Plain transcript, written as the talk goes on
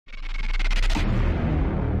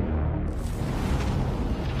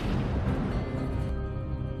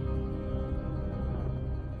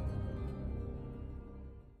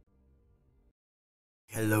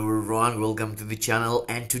Hello everyone, welcome to the channel,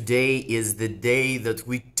 and today is the day that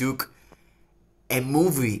we took a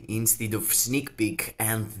movie instead of sneak peek,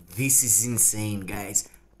 and this is insane, guys.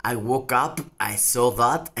 I woke up, I saw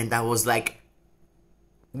that, and I was like,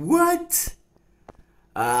 what?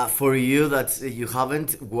 For you that you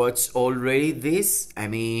haven't watched already this, I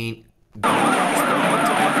mean,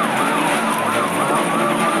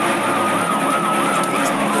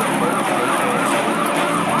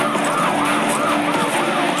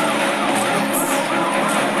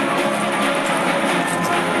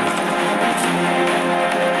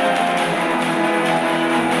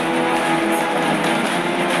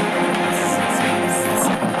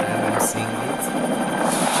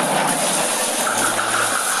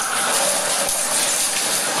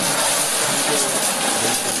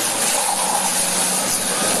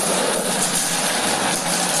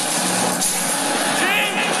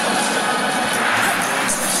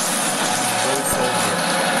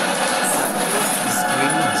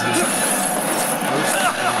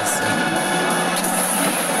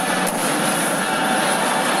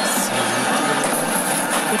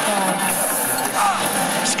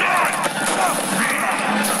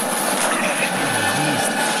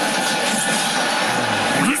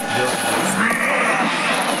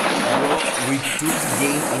 we took the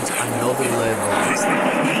game into another level.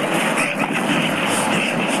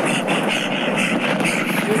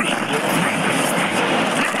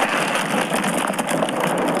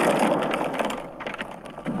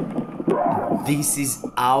 This is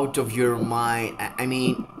out of your mind. I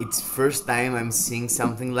mean, it's first time I'm seeing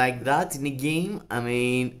something like that in a game. I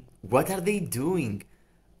mean, what are they doing?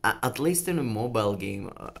 At least in a mobile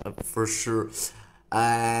game, for sure.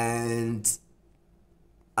 And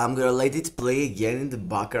I'm gonna let it play again in the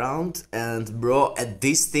background. And bro, at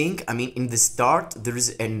this thing, I mean, in the start there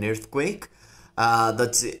is an earthquake.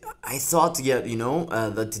 That I thought, yeah,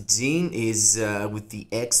 that Jean is with the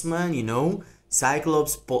X-Men,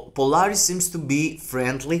 Cyclops. Polaris seems to be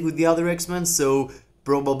friendly with the other X-Men, so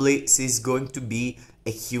probably she's going to be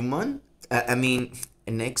a human. I mean,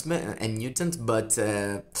 an X-Men, a mutant, but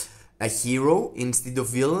a hero instead of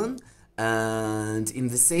villain. And in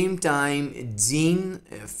the same time, Jean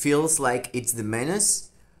feels like it's the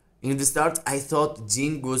menace. In the start, I thought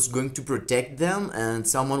Jean was going to protect them and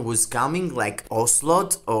someone was coming, like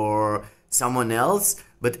Ocelot or someone else.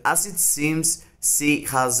 But as it seems, she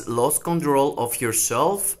has lost control of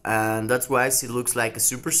herself, and that's why she looks like a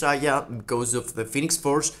Super Saiyan, because of the Phoenix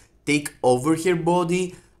Force take over her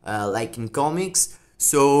body, like in comics.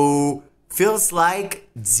 So feels like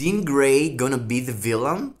Jean Grey gonna be the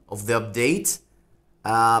villain of the update.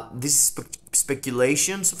 This is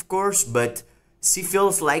speculations, of course, but she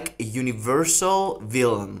feels like a universal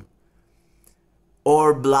villain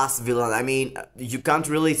or blast villain. I mean, you can't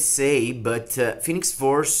really say, but Phoenix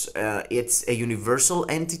Force, it's a universal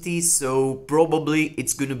entity, so probably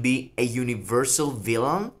it's gonna be a universal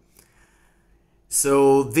villain.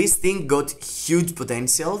 So this thing got huge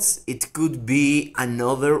potentials. It could be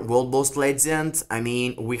another World Boss Legend. I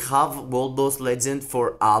mean, we have World Boss Legend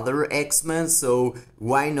for other X-Men, so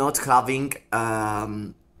why not having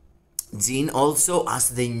Jean also as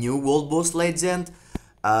the new World Boss Legend?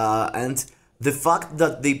 And the fact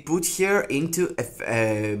that they put her into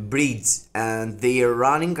a bridge and they are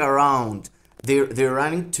running around, they're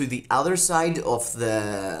running to the other side of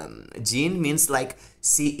the Jean means like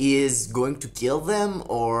she is going to kill them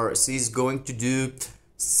or she's going to do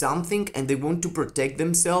something and they want to protect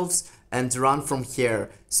themselves and run from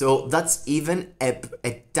here. So that's even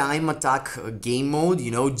a time attack game mode,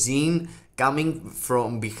 Jean coming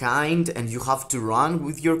from behind and you have to run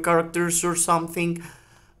with your characters or something.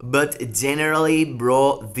 But generally,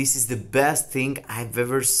 bro, this is the best thing I've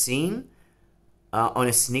ever seen on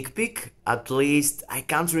a sneak peek. At least I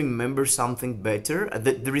can't remember something better.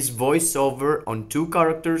 There is voiceover on two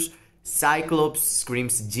characters. Cyclops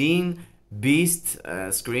screams Jean, Beast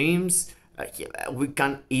screams. We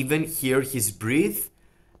can even hear his breath.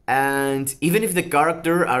 And even if the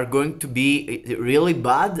character are going to be really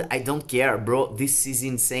bad, I don't care, bro. This is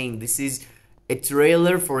insane. This is a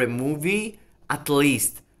trailer for a movie, at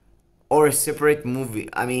least, or a separate movie.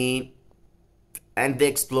 I mean, and the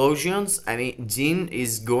explosions, I mean, Jean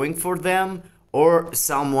is going for them, or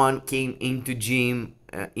someone came into Jean,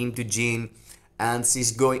 and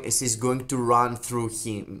she's going to run through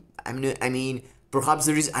him. I mean, perhaps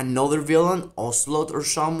there is another villain, Ocelot or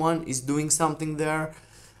someone is doing something there,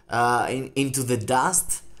 into the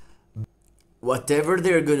dust. Whatever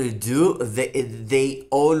they're gonna do, they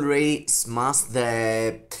already smashed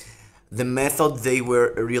the method they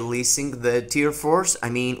were releasing the tier 4s. I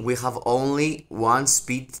mean, we have only one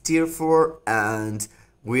speed tier 4, and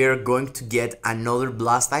we are going to get another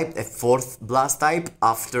blast type, a fourth blast type.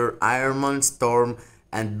 After Iron Man, Storm,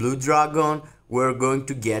 and Blue Dragon, we're going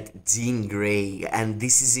to get Jean Grey. And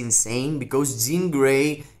this is insane because Jean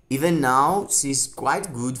Grey, even now, she's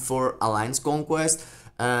quite good for Alliance Conquest.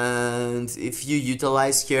 And if you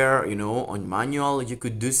utilize her, you know, on manual, you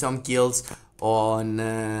could do some kills on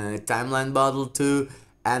timeline battle too.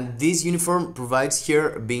 And this uniform provides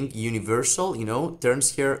her being universal, you know,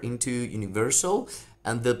 turns her into universal.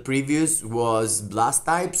 And the previous was blast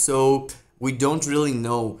type, so we don't really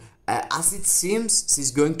know. As it seems,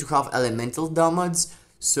 she's going to have elemental damage.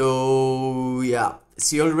 So yeah,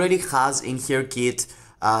 she already has in her kit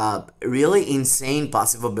really insane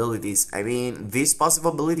passive abilities. I mean, this passive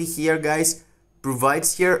ability here, guys,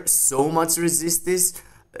 provides her so much resistances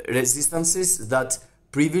that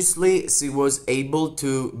previously she was able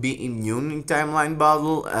to be immune in timeline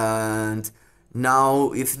battle, and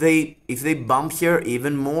now if they bump her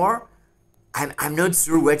even more, I'm not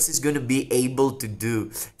sure what she's gonna be able to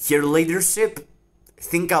do. Her leadership,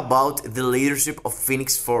 think about the leadership of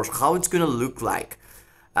Phoenix Force, how it's gonna look like.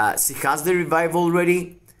 She has the revive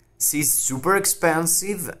already. She's super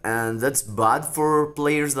expensive, and that's bad for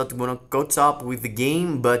players that wanna catch up with the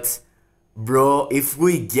game. But bro, if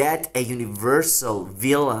we get a universal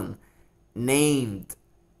villain named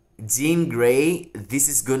Jean Grey, this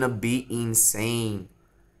is gonna be insane.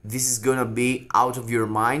 This is gonna be out of your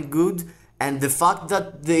mind good. And the fact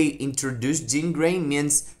that they introduced Jean Grey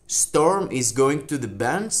means Storm is going to the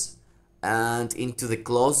bench and into the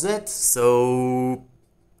closet, so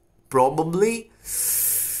probably.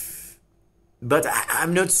 But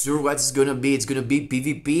I'm not sure what it's gonna be. It's gonna be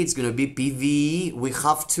PvP. It's gonna be PvE. We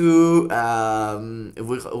have to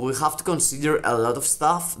we have to consider a lot of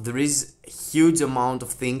stuff. There is a huge amount of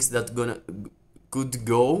things that could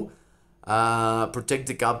go. Protect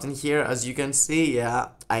the captain here, as you can see. Yeah,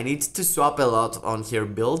 I need to swap a lot on her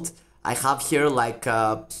build. I have here like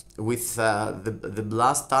with the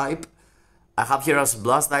blast type. I have here as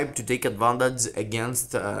blast type to take advantage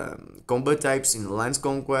against combo types in Alliance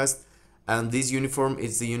Conquest. And this uniform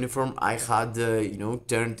is the uniform I had, you know,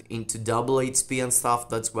 turned into double HP and stuff.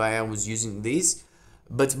 That's why I was using this.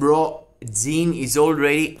 But bro, Jean is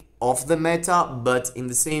already off the meta, but in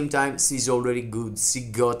the same time, she's already good. She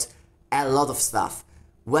got a lot of stuff.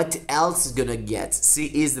 What else is gonna get? She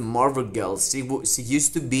is the Marvel girl. She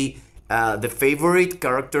used to be the favorite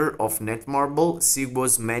character of Netmarble. She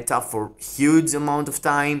was meta for huge amount of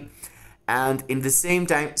time. And in the same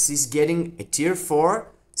time, she's getting a tier 4.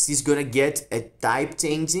 She's gonna get a type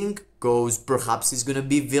changing, cause perhaps she's gonna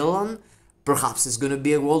be villain, perhaps it's gonna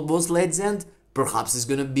be a world boss legend, perhaps it's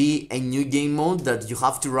gonna be a new game mode that you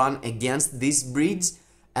have to run against these breeds.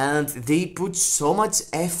 And they put so much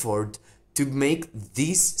effort to make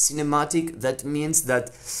this cinematic. That means that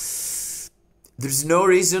there's no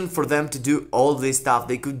reason for them to do all this stuff.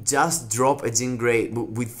 They could just drop a Jean Grey.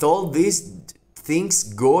 But with all these things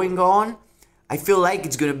going on, I feel like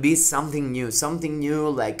it's gonna be something new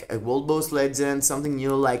like a world boss legend, something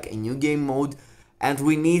new like a new game mode, and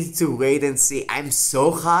we need to wait and see. I'm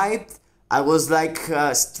so hyped. I was like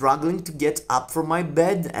struggling to get up from my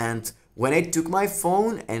bed, and when I took my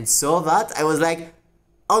phone and saw that, I was like,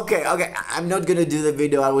 okay, I'm not gonna do the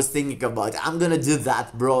video I was thinking about. I'm gonna do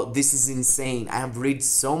that, bro. This is insane. I have read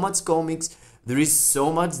so much comics. There is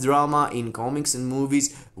so much drama in comics and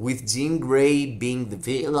movies with Jean Grey being the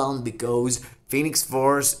villain because Phoenix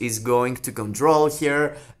Force is going to control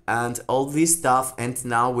her and all this stuff, and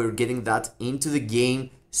now we're getting that into the game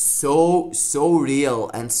so real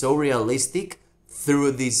and so realistic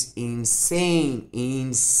through this insane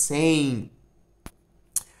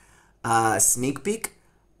sneak peek.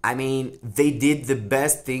 I mean, they did the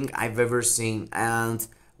best thing I've ever seen, and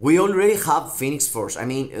we already have Phoenix Force. I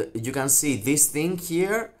mean, you can see this thing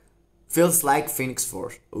here feels like Phoenix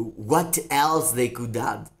Force. What else they could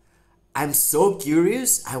add? I'm so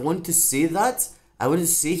curious. I want to see that. I want to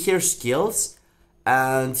see her skills,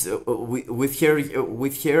 and with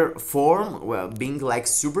her form, well, being like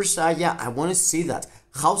Super Saiyan. I want to see that.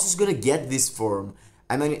 How she's gonna get this form?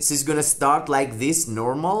 I mean, she's gonna start like this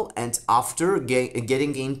normal, and after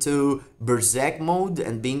getting into Berserk mode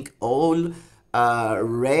and being all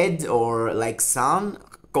red or like sun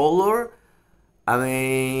color. I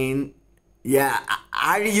mean, yeah,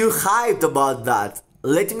 are you hyped about that?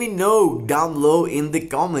 Let me know down below in the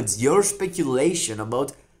comments your speculation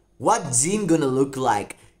about what Jean gonna look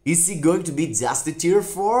like. Is he going to be just a tier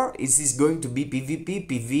 4? Is he going to be PvP,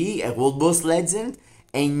 PvE, a world boss legend,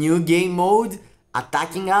 a new game mode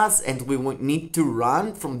attacking us and we need to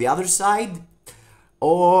run from the other side?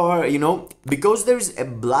 Or, you know, because there's a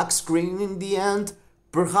black screen in the end,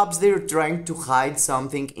 Perhaps they're trying to hide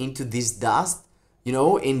something into this dust. You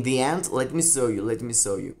know, in the end, let me show you.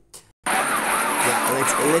 Yeah,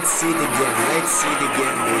 let's see the game. Let's see the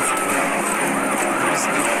game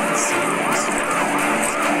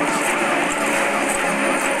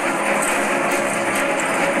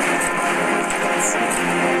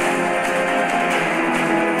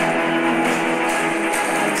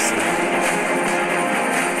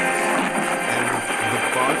and the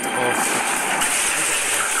part of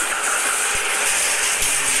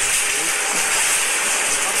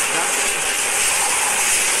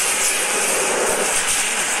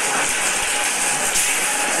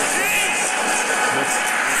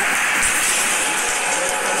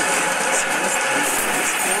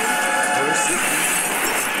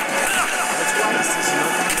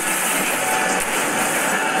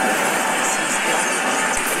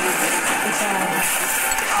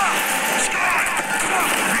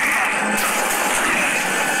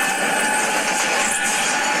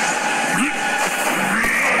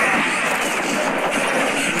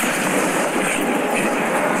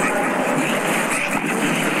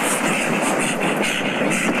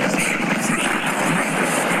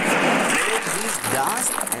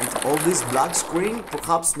all this black screen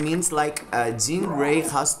perhaps means like Jean Grey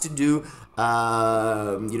has to do,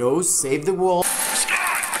 you know, save the world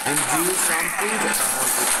and do something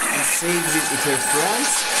and save her friends,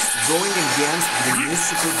 going against the new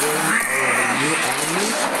supervillain or the new enemy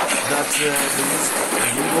that the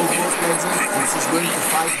new World War Legend, and she's going to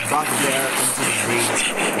fight back there into the bridge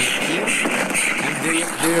and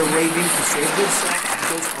they're waiting to save themselves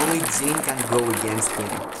because only Jean can go against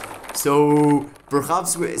him. So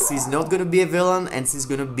perhaps she's not gonna be a villain and she's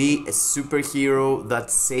gonna be a superhero that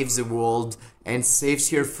saves the world and saves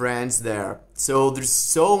her friends there. So there's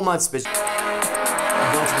so much special.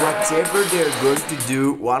 But whatever they're going to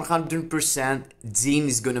do, 100% Jean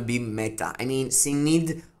is gonna be meta. I mean, she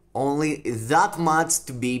need only that much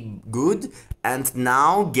to be good, and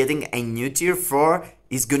now getting a new tier 4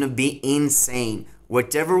 is gonna be insane.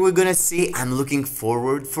 Whatever we're gonna see, I'm looking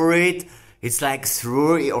forward for it. It's like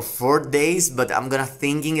 3 or 4 days, but I'm gonna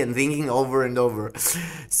thinking over and over.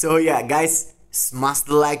 So yeah, guys, smash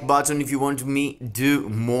the like button if you want me to do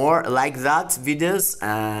more like that videos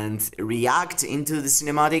and react into the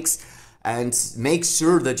cinematics, and make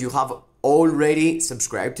sure that you have already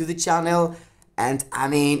subscribed to the channel. And I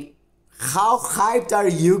mean, how hyped are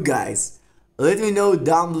you guys? Let me know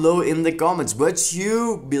down below in the comments what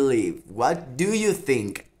you believe. What do you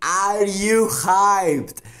think? Are you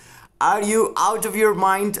hyped? Are you out of your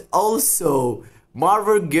mind? Also,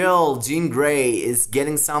 Marvel Girl Jean Grey is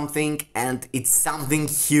getting something, and it's something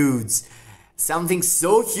huge. Something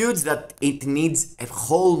so huge that it needs a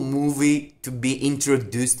whole movie to be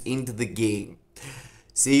introduced into the game.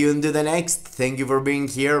 See you into the next. Thank you for being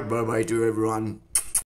here. Bye bye to everyone.